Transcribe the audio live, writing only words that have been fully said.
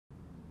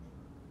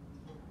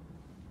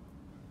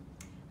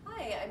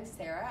I'm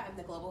Sarah. I'm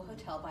the Global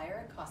Hotel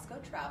Buyer at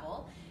Costco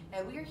Travel,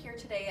 and we are here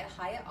today at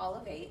Hyatt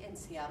Olive 8 in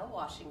Seattle,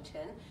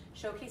 Washington,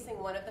 showcasing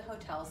one of the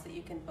hotels that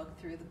you can book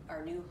through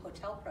our new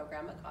hotel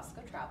program at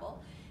Costco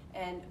Travel.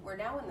 And we're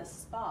now in the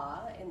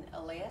spa, in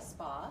Elaia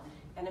Spa,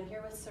 and I'm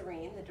here with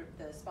Serene,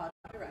 the spa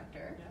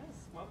director.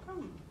 Yes,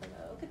 welcome.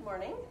 Hello, good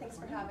morning. Thanks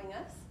for having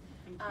us.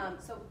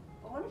 So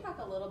I want to talk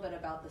a little bit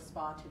about the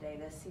spa today.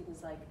 This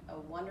seems like a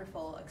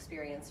wonderful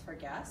experience for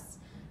guests.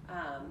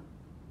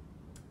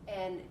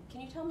 And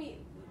can you tell me,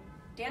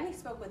 Danny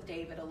spoke with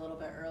David a little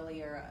bit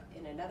earlier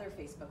in another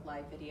Facebook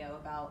Live video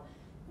about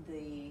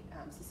the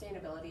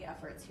sustainability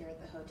efforts here at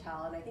the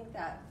hotel, and I think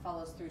that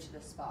follows through to the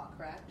spa,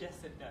 correct? Yes,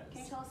 it does.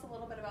 Can you tell us a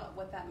little bit about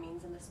what that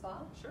means in the spa?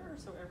 Sure.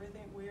 So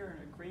we are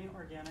in a green,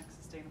 organic,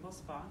 sustainable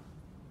spa.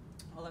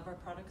 All of our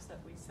products that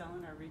we sell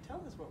in our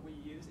retail is what we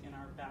use in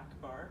our back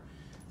bar.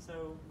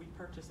 So we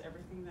purchase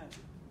everything that's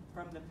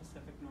from the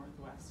Pacific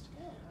Northwest,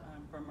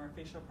 from our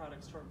facial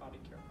products to our body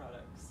care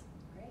products.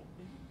 Great.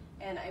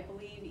 And I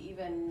believe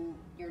even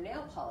your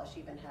nail polish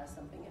even has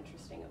something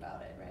interesting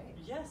about it, right?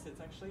 Yes, it's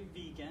actually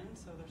vegan,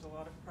 so there's a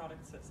lot of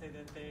products that say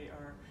that they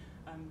are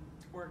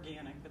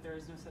organic, but there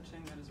is no such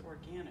thing that is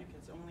organic.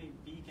 It's only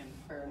vegan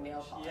for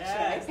nail polish.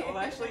 Yes, right? It'll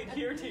actually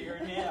adhere to your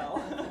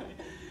nail.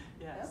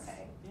 Yes.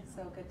 Okay, yeah.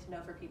 So good to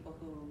know for people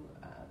who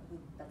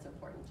that's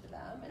important to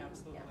them. And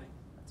absolutely. Yeah,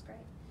 that's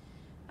great.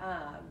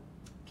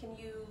 Can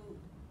you,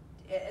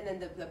 and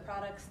then the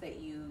products that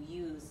you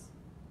use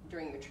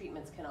during your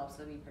treatments can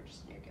also be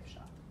purchased in your gift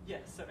shop?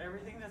 Yes, so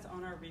everything that's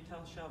on our retail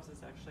shelves is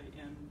actually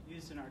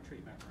used in our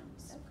treatment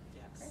rooms. Okay,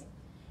 yes.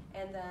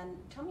 Great. And then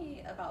tell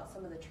me about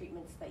some of the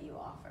treatments that you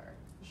offer.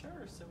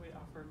 Sure, so we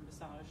offer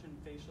massage and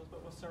facials,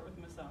 but we'll start with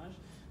massage.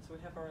 So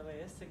we have our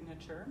Elaia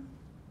Signature.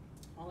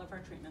 All of our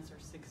treatments are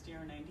 60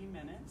 or 90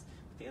 minutes.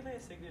 The Elaia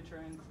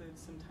Signature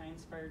includes some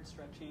Thai-inspired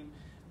stretching,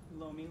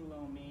 Lomi.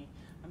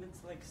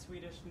 It's like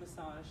Swedish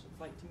massage, it's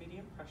light to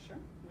medium pressure.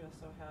 We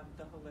also have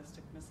the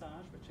holistic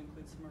massage, which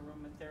includes some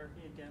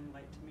aromatherapy, again,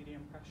 light to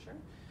medium pressure.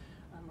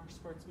 Our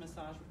sports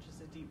massage, which is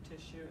a deep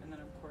tissue, and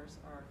then of course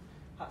our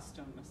hot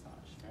stone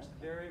massage, which is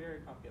very, very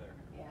popular.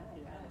 Yeah,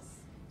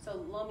 yes. So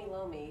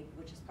Lomi,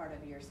 which is part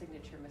of your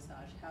signature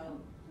massage,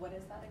 what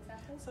is that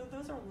exactly? So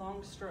those are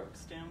long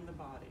strokes down the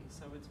body.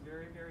 So it's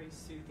very, very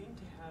soothing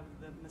to have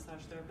the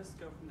massage therapist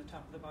go from the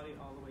top of the body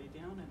all the way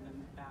down and then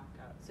back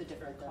up. So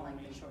different than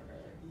like the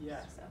shorter.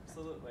 Yes,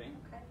 absolutely.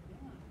 Okay,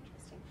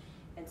 interesting.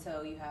 And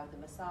so you have the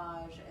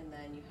massage, and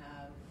then you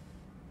have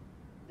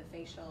the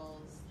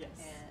facials. Yes.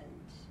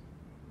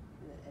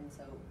 And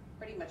so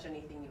pretty much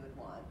anything you would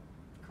want.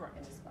 Correct.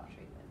 In a spa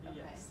treatment.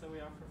 Okay. Yes, so we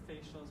offer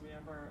facials. We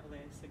have our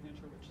Elaia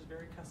Signature, which is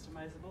very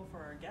customizable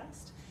for our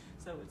guest.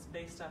 So it's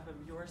based off of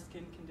your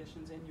skin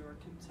conditions and your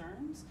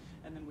concerns,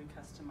 and then we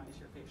customize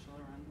your facial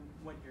around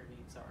what your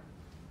needs are.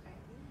 Okay.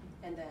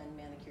 And then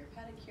manicure,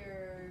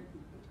 pedicure, we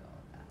do all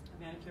of that.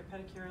 Manicure,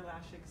 pedicure,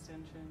 lash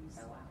extensions.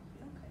 Oh, wow.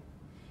 Okay.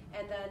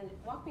 And then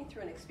walk me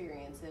through an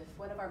experience. If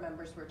one of our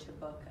members were to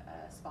book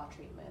a spa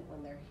treatment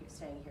when they're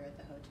staying here at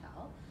the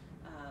hotel,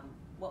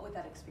 what would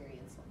that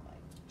experience look like?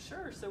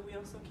 Sure, so we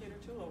also cater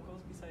to locals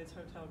besides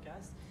hotel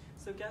guests.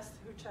 So guests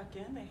who check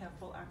in, they have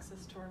full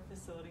access to our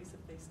facilities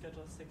if they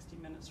schedule a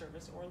 60-minute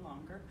service or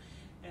longer.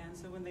 And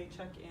so when they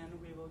check in,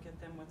 we will get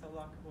them with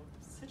we'll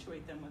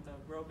situate them with a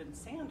robe and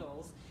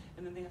sandals,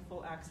 and then they have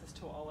full access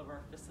to all of our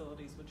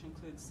facilities, which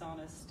includes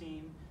sauna,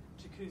 steam,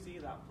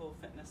 jacuzzi, lap pool,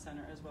 fitness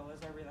center, as well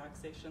as our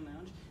relaxation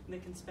lounge. And they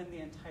can spend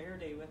the entire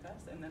day with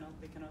us, and then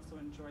they can also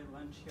enjoy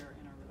lunch here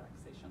in our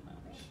relaxation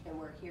lounge. And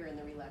we're here in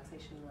the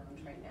relaxation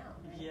lounge right now.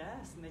 Right?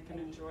 Yes, and they can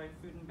enjoy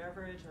food and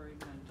beverage or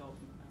even adult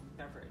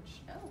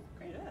beverage. Oh,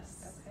 great.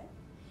 Yes. Okay.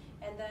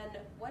 And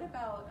then what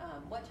about,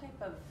 what type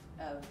of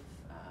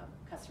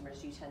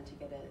customers do you tend to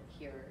get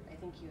here? I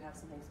think you have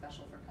something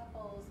special for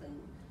couples, and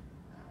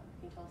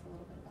can you tell us a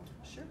little bit about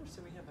that? Sure,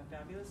 so we have a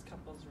fabulous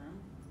couples room.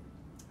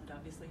 It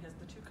obviously has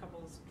the 2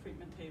 couples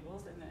treatment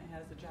tables, and then it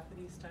has a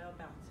Japanese style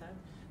bathtub.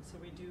 So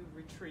we do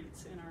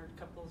retreats in our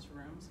couples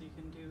room, so you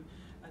can do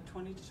a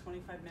 20 to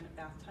 25 minute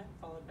bath time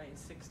followed by a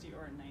 60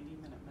 or a 90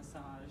 minute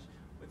massage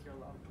with your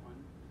loved one.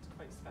 It's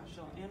quite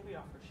special, and we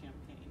offer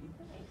champagne.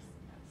 Nice.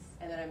 Yes.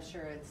 And then I'm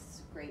sure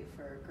it's great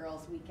for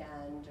girls'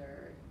 weekend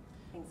or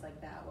things like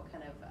that. What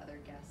kind of other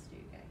guests do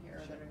you get here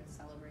that are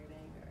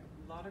celebrating? Or?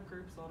 A lot of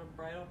groups, a lot of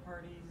bridal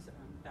parties,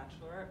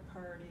 bachelorette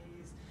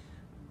parties,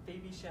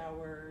 baby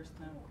showers,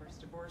 and then of course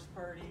divorce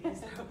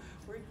parties.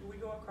 So we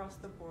go across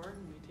the board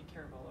and we take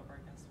care of all of our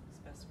guests as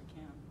best we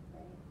can.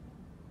 Right.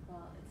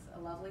 Well, it's a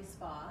lovely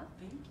spa.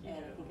 Thank you.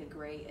 And I think a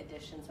great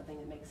addition, something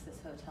that makes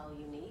this hotel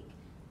unique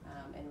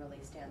and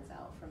really stands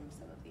out from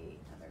some of the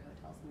other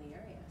hotels in the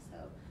area. So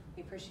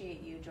we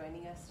appreciate you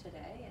joining us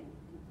today and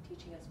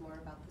teaching us more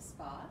about the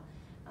spa.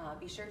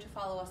 Be sure to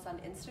follow us on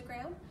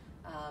Instagram.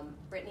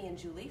 Brittany and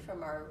Julie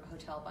from our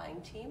hotel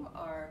buying team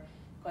are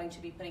going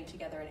to be putting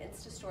together an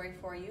Insta story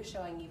for you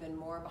showing even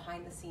more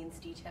behind the scenes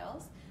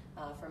details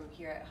from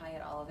here at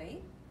Hyatt Olive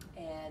 8.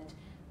 And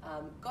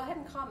go ahead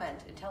and comment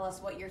and tell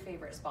us what your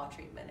favorite spa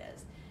treatment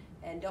is.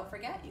 And don't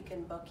forget, you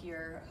can book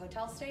your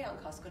hotel stay on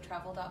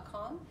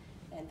CostcoTravel.com.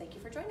 And thank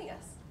you for joining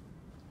us.